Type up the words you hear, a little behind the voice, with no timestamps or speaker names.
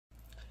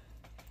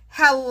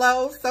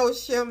Hello,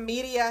 social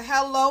media.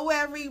 Hello,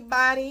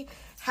 everybody.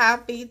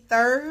 Happy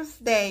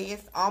Thursday.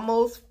 It's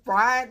almost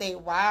Friday.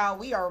 Wow,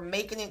 we are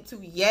making it to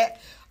yet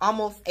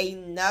almost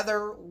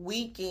another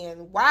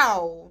weekend.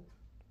 Wow.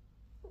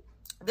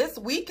 This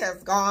week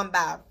has gone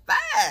by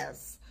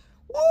fast.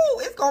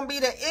 Woo, it's going to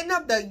be the end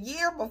of the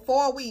year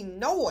before we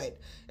know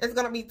it. It's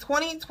going to be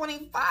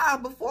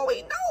 2025 before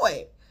we know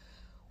it.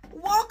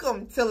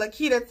 Welcome to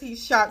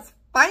Lakitatsharpe's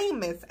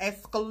famous,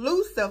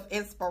 exclusive,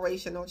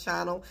 inspirational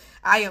channel.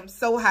 I am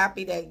so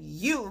happy that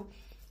you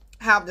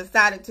have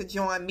decided to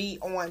join me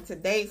on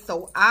today,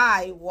 so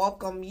I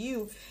welcome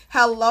you.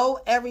 Hello,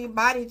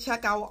 everybody.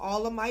 Check out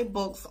all of my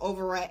books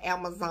over at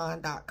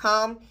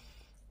Amazon.com.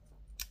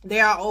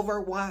 There are over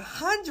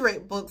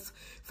 100 books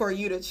for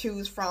you to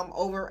choose from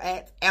over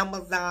at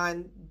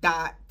Amazon.com.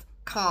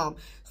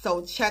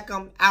 So check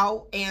them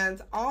out,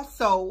 and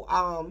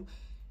also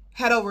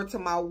head over to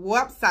my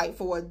website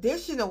for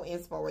additional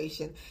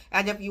inspiration.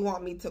 And if you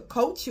want me to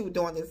coach you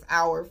during this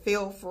hour,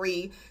 feel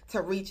free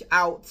to reach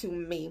out to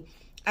me.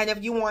 And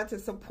if you want to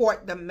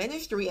support the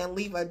ministry and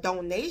leave a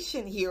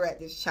donation here at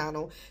this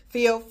channel,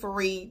 feel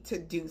free to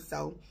do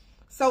so.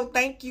 So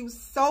thank you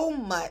so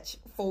much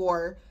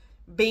for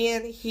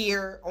being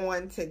here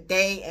on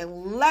today,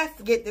 and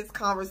let's get this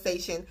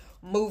conversation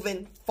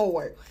moving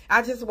forward.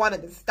 I just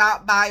wanted to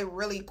stop by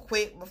really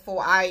quick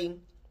before I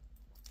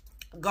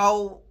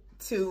go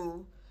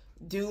to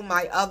do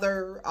my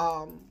other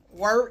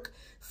work.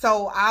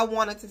 So I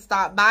wanted to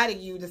stop by to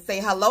you to say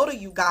hello to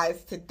you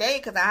guys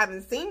today, because I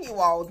haven't seen you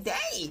all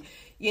day,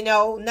 you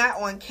know,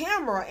 not on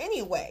camera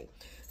anyway.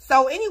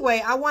 So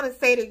anyway, I want to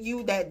say to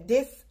you that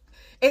this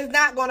is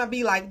not going to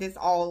be like this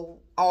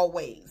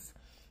always.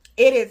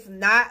 It is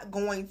not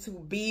going to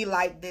be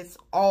like this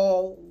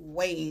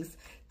always.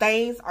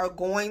 Things are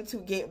going to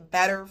get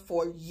better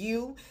for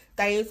you.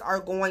 Things are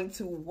going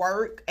to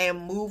work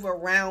and move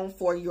around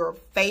for your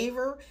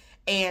favor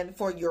and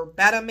for your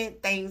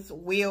betterment. Things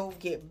will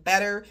get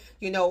better.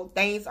 You know,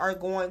 things are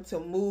going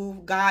to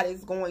move. God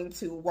is going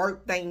to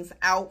work things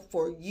out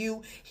for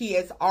you. He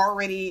has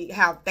already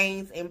have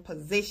things in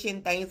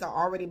position. Things are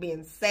already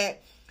being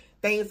set.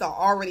 Things are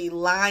already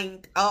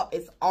lined up.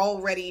 It's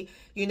already,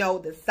 you know,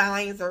 the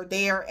signs are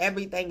there.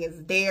 Everything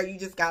is there. You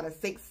just got to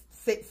sit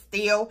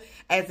still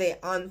as it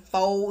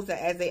unfolds,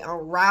 as it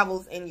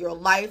unravels in your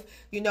life.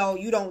 You know,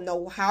 you don't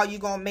know how you're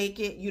going to make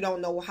it. You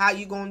don't know how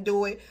you're going to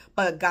do it,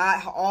 but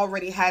God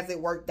already has it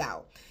worked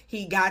out.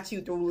 He got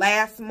you through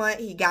last month.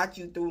 He got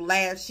you through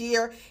last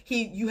year.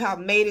 You have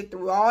made it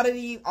through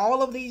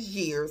all of these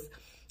years,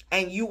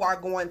 and you are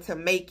going to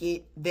make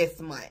it this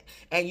month,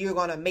 and you're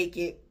going to make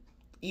it,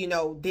 you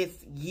know,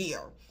 this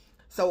year.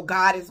 So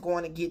God is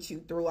going to get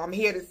you through. I'm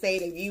here to say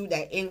to you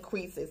that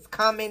increase is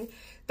coming.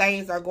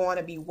 Things are going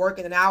to be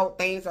working out.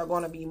 Things are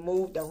going to be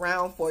moved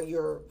around for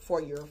your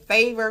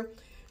favor.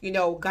 You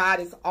know, God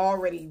is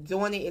already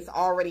doing it. It's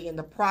already in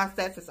the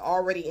process. It's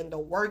already in the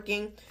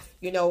working.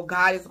 You know,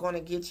 God is going to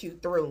get you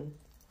through.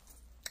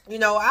 You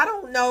know, I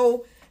don't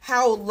know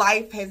how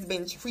life has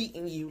been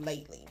treating you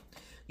lately,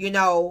 you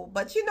know,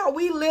 but you know,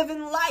 we live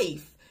in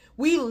life.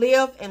 We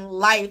live in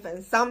life,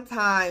 and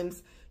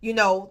sometimes, you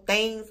know,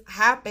 things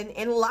happen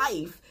in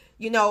life,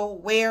 you know,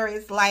 where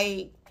it's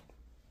like,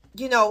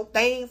 you know,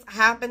 things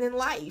happen in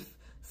life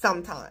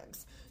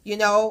sometimes, you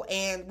know,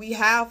 and we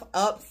have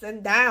ups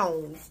and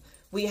downs.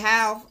 We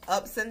have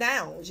ups and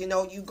downs, you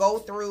know, you go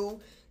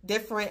through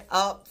different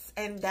ups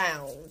and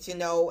downs, you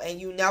know, and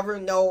you never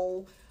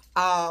know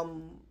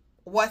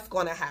what's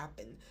going to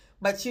happen.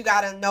 But you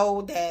got to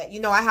know that, you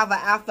know, I have an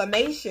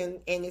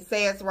affirmation, and it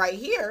says right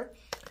here,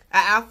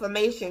 an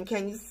affirmation.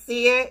 Can you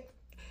see it?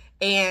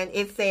 And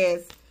it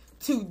says,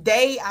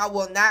 today I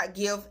will not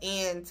give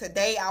in.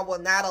 Today I will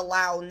not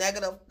allow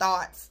negative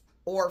thoughts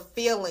or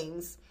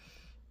feelings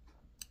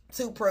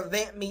to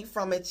prevent me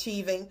from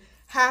achieving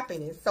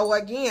happiness. So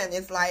again,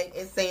 it's like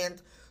it's saying,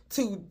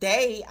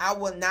 today I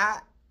will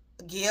not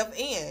give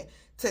in.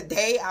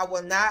 Today I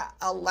will not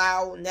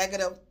allow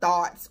negative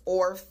thoughts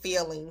or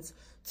feelings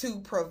to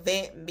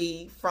prevent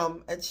me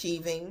from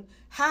achieving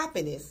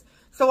happiness.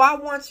 So I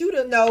want you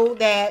to know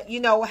that,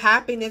 you know,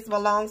 happiness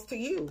belongs to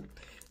you.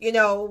 You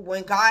know,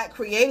 when God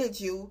created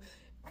you,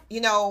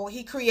 you know,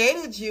 he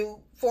created you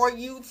for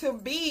you to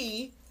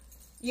be,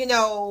 you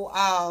know,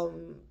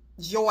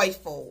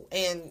 joyful,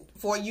 and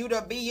for you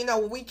to be, you know,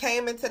 when we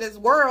came into this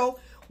world,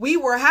 we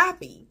were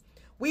happy.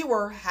 We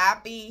were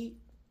happy,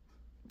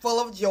 full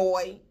of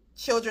joy,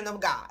 children of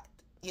God,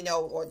 you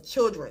know, or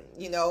children,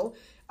 you know,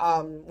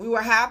 we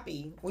were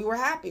happy. We were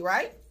happy,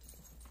 right?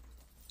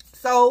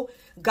 So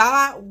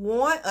God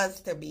wants us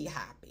to be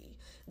happy.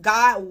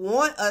 God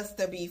wants us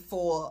to be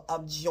full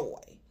of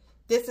joy.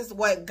 This is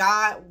what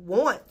God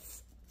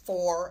wants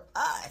for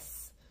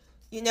us.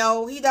 You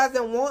know, he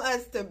doesn't want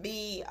us to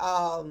be,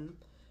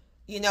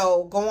 you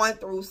know, going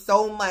through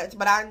so much.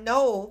 But I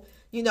know,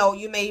 you know,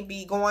 you may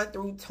be going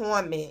through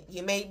torment.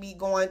 You may be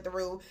going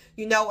through,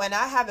 you know, and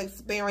I have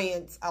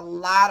experienced a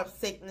lot of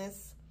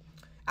sickness.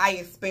 I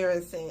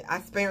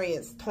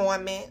experienced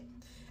torment.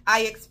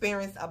 I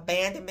experienced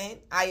abandonment.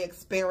 I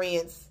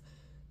experienced,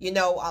 You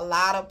know, a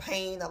lot of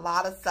pain, a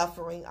lot of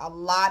suffering, a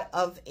lot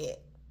of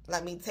it.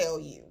 Let me tell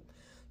you.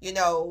 You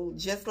know,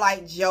 just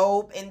like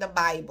Job in the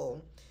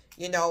Bible,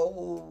 you know,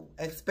 who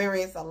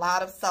experienced a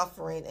lot of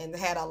suffering and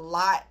had a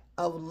lot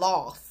of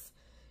loss,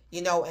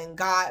 you know, and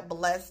God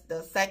blessed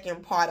the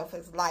second part of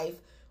his life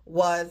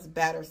was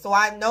better. So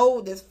I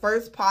know this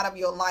first part of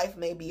your life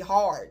may be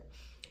hard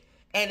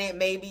and it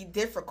may be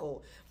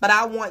difficult, but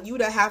I want you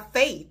to have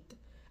faith.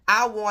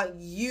 I want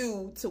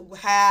you to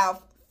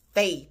have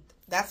faith.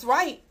 That's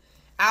right.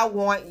 I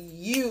want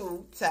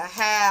you to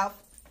have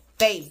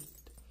faith.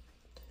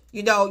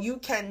 You know, you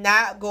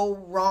cannot go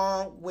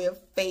wrong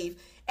with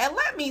faith. And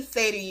let me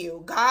say to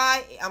you,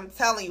 God, I'm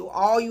telling you,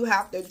 all you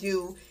have to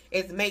do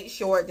is make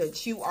sure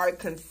that you are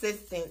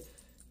consistent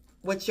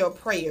with your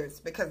prayers,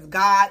 because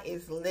God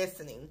is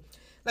listening.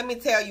 Let me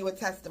tell you a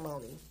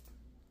testimony.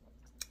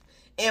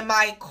 In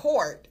my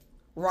court,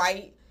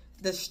 right,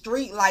 the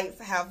street lights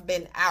have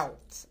been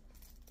out,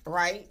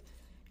 right?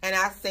 And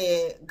I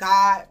said,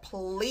 God,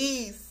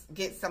 please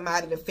get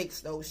somebody to fix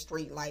those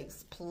street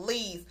lights.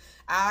 Please,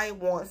 I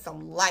want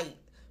some light.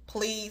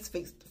 Please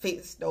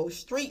fix those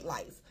street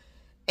lights.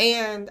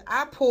 And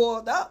I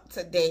pulled up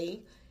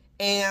today,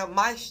 and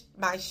my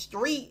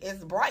street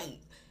is bright.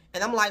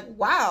 And I'm like,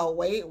 wow,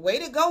 way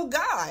to go,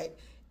 God.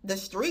 The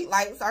street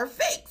lights are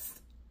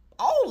fixed.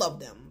 All of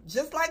them,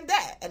 just like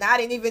that. And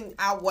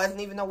I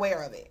wasn't even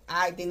aware of it.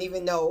 I didn't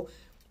even know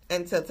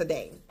until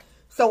today.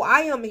 So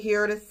I am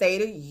here to say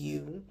to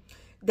you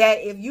that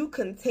if you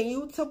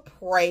continue to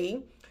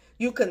pray,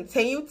 you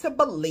continue to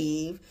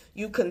believe,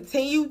 you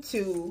continue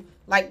to,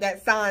 like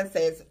that sign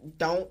says,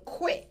 don't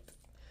quit.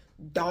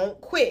 Don't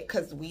quit,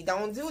 because we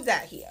don't do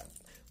that here.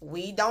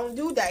 We don't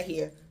do that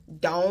here.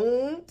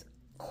 Don't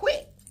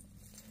quit.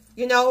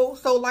 You know,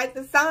 so like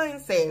the sign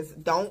says,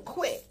 don't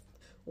quit.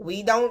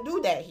 We don't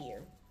do that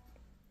here.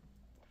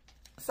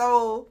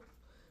 So,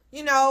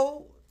 you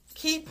know,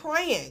 keep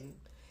praying.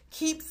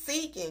 Keep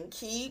seeking.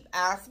 Keep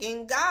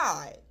asking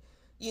God.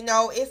 You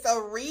know, it's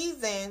a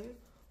reason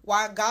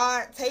why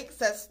God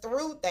takes us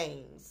through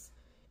things.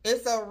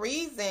 It's a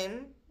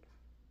reason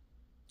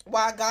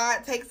why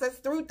God takes us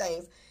through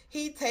things.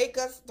 He takes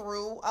us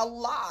through a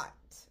lot.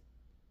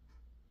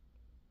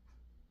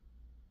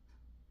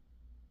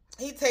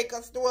 He takes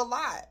us through a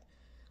lot.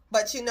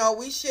 But, you know,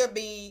 we should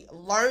be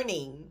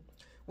learning.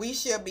 We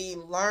should be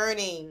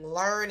learning.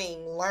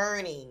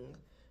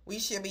 We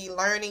should be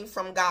learning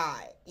from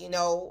God. You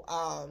know,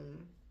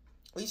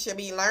 we should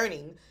be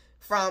learning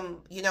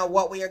from, you know,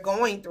 what we are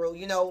going through.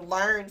 You know,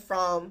 learn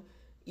from,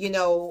 you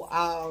know,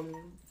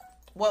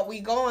 what we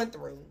going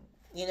through,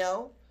 you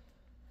know.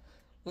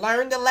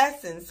 Learn the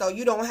lesson so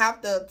you don't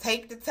have to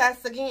take the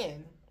test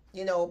again.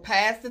 You know,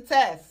 pass the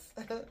test.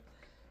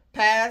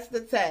 Pass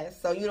the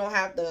test so you don't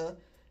have to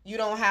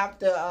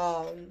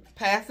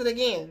pass it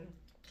again.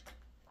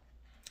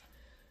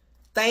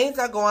 Things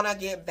are going to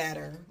get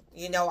better.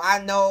 You know,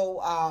 I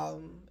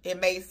know it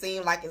may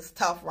seem like it's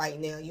tough right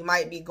now. You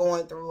might be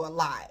going through a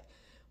lot.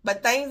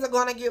 But things are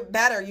going to get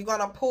better. You're going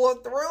to pull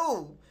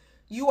through.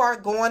 You are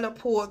going to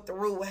pull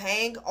through.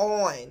 Hang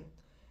on.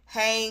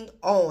 Hang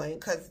on,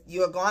 because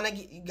you're going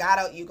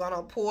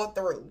to pull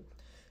through.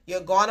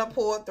 You're going to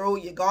pull through.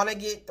 You're going to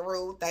get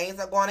through. Things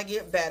are going to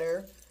get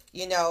better,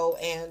 you know,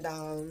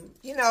 and,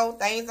 you know,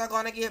 things are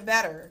going to get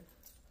better.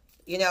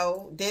 You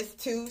know, this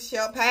too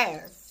shall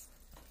pass.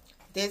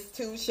 This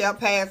too shall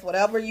pass.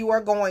 Whatever you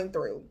are going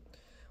through.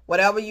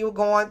 Whatever you're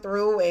going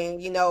through,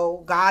 and, you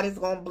know, God is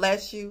going to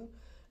bless you.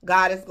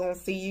 God is going to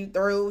see you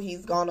through.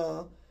 He's going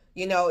to,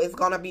 you know, it's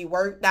going to be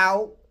worked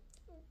out.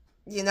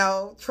 You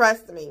know,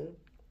 trust me.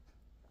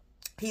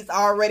 He's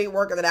already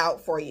working it out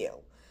for you.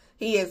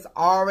 He is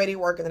already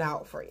working it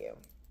out for you.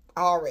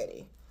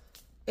 Already.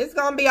 It's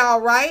going to be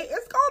all right.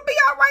 It's going to be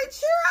all right.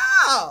 Cheer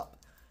up.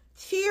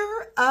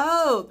 Cheer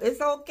up. It's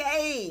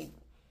okay.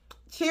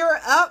 Cheer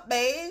up,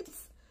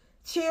 babes.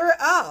 Cheer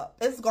up.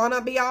 It's going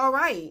to be all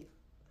right.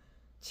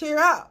 Cheer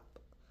up.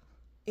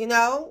 You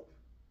know?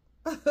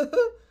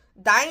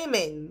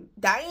 Diamond.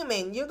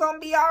 You're going to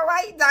be all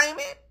right,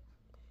 Diamond.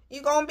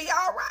 You're going to be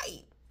all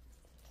right.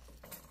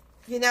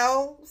 You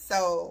know?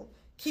 So,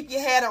 keep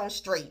your head on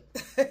straight.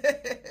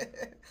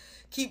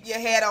 Keep your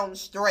head on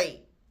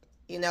straight.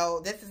 You know,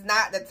 this is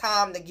not the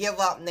time to give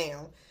up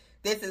now.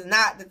 This is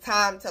not the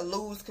time to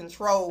lose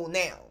control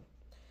now.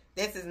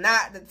 This is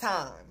not the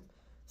time.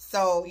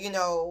 So, you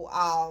know,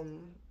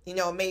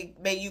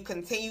 may you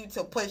continue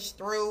to push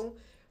through.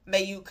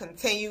 May you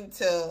continue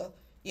to,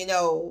 you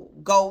know,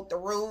 go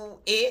through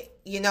it,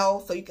 you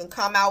know, so you can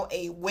come out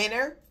a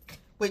winner,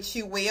 which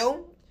you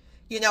will.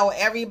 You know,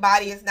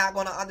 everybody is not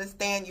going to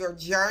understand your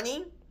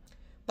journey,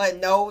 but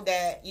know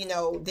that, you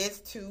know, this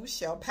too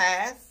shall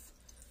pass,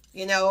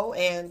 you know,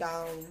 and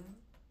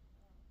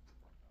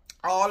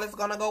all is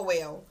going to go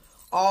well.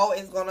 All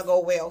is going to go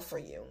well for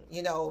you.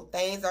 You know,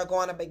 things are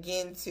going to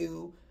begin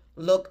to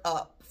look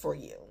up for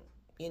you,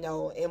 you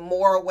know, in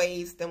more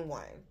ways than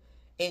one.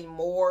 In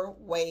more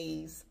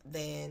ways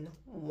than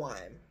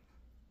one.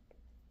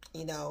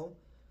 You know,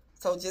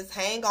 so just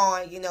hang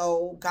on. You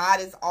know, God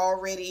is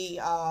already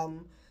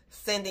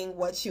sending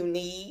what you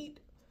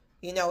need.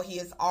 You know, he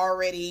is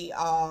already,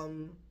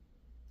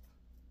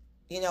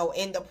 you know,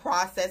 in the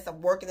process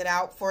of working it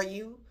out for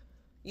you.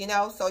 You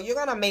know, so you're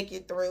going to make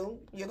it through.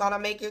 You're going to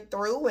make it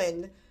through.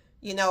 And,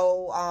 you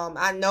know,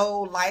 I know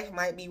life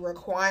might be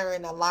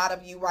requiring a lot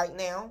of you right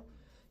now.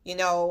 You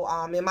know,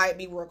 it might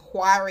be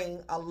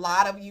requiring a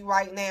lot of you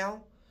right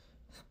now.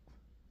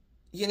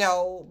 You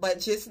know, but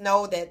just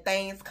know that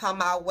things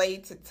come our way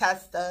to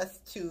test us,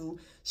 to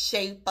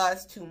shape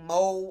us, to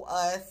mold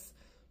us,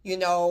 you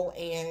know,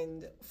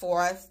 and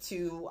for us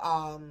to,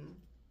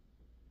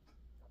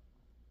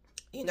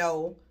 you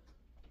know,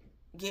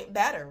 get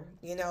better,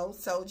 you know.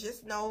 So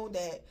just know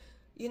that,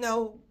 you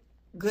know,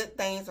 good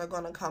things are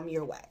going to come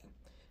your way.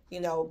 You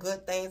know,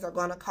 good things are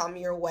going to come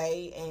your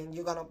way, and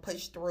you're going to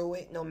push through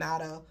it no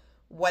matter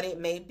what it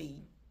may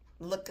be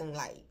looking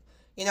like.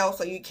 You know,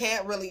 so you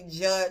can't really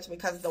judge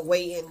because of the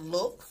way it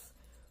looks,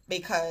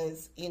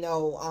 because, you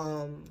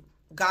know,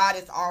 God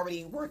is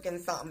already working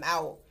something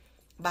out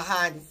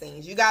behind the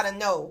scenes. You got to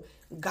know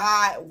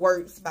God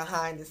works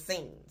behind the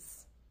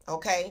scenes,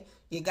 okay?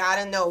 You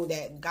got to know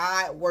that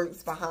God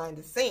works behind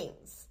the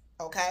scenes,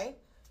 okay?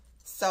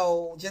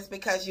 So just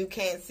because you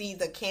can't see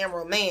the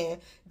cameraman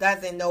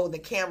doesn't know the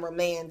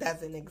cameraman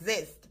doesn't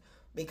exist,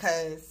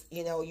 because,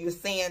 you know, you're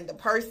seeing the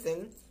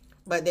person,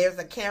 but there's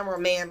a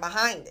cameraman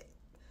behind it.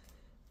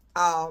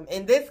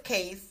 In this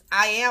case,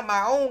 I am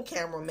my own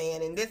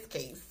cameraman in this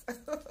case,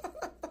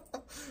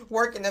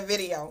 working the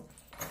video.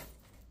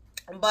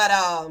 But,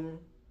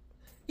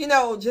 you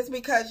know, just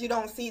because you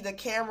don't see the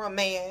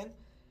cameraman,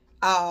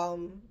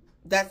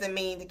 doesn't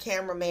mean the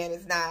cameraman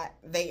is not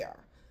there.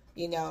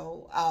 You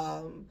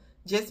know,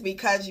 just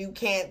because you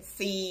can't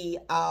see,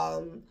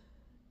 the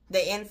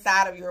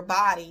inside of your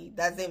body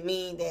doesn't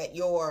mean that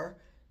your,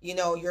 you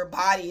know, your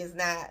body is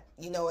not,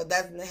 you know, it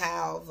doesn't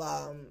have,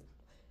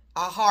 a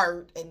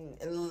heart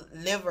and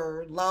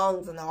liver,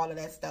 lungs, and all of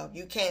that stuff.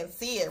 You can't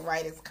see it,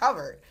 right? It's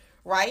covered,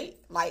 right?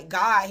 Like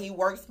God, he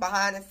works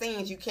behind the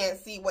scenes. You can't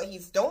see what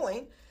he's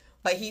doing,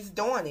 but he's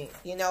doing it.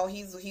 You know,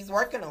 he's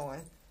working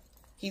on.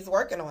 He's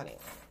working on it.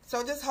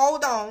 So just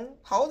hold on,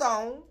 hold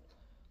on,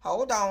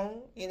 hold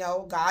on. You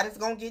know, God is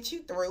going to get you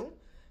through.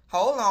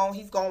 Hold on.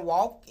 He's going to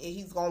walk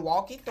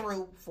it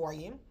through for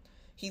you.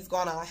 He's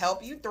going to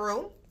help you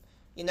through.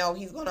 You know,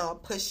 he's going to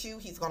push you.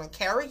 He's going to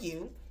carry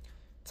you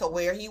to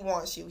where he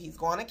wants you. He's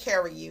going to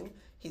carry you.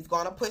 He's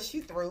going to push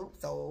you through.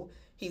 So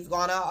he's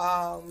going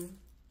to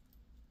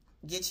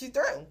get you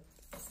through.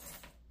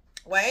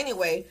 Well,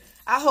 anyway,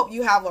 I hope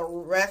you have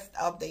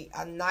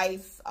a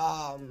nice,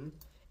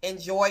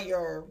 enjoy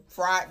your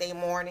Friday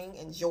morning.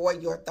 Enjoy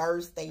your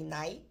Thursday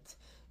night.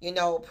 You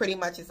know, pretty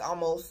much it's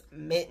almost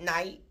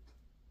midnight,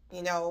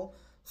 you know.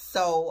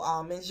 So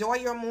enjoy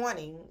your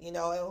morning. You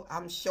know,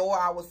 I'm sure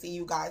I will see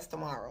you guys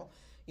tomorrow,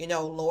 you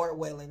know, Lord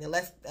willing.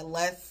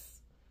 Unless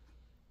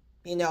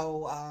you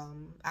know,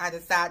 I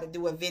decide to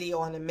do a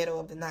video in the middle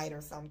of the night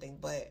or something.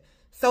 But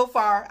so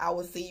far, I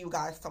will see you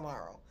guys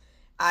tomorrow.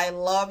 I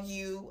love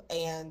you,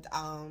 and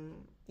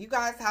you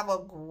guys have a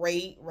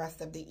great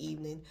rest of the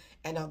evening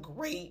and a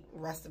great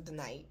rest of the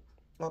night,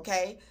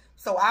 okay?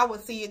 So I will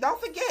see you. Don't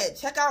forget,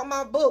 check out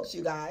my books,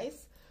 you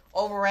guys,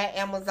 over at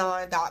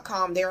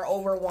Amazon.com. There are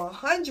over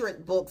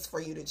 100 books for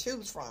you to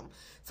choose from.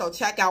 So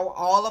check out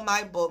all of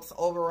my books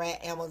over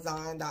at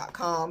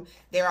Amazon.com.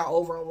 There are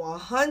over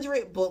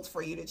 100 books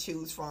for you to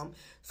choose from.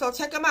 So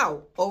check them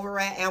out over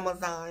at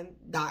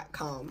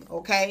Amazon.com,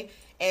 okay?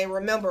 And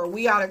remember,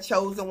 we are the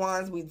chosen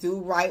ones. We do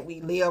right.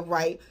 We live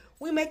right.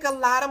 We make a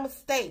lot of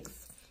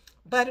mistakes,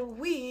 but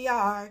we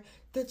are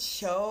the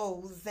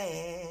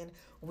chosen.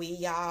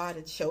 We are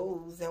the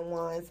chosen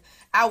ones.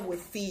 I will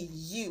see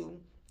you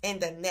in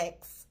the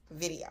next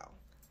video.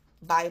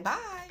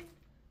 Bye-bye.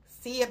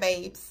 See ya,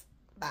 babes.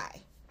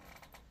 Bye.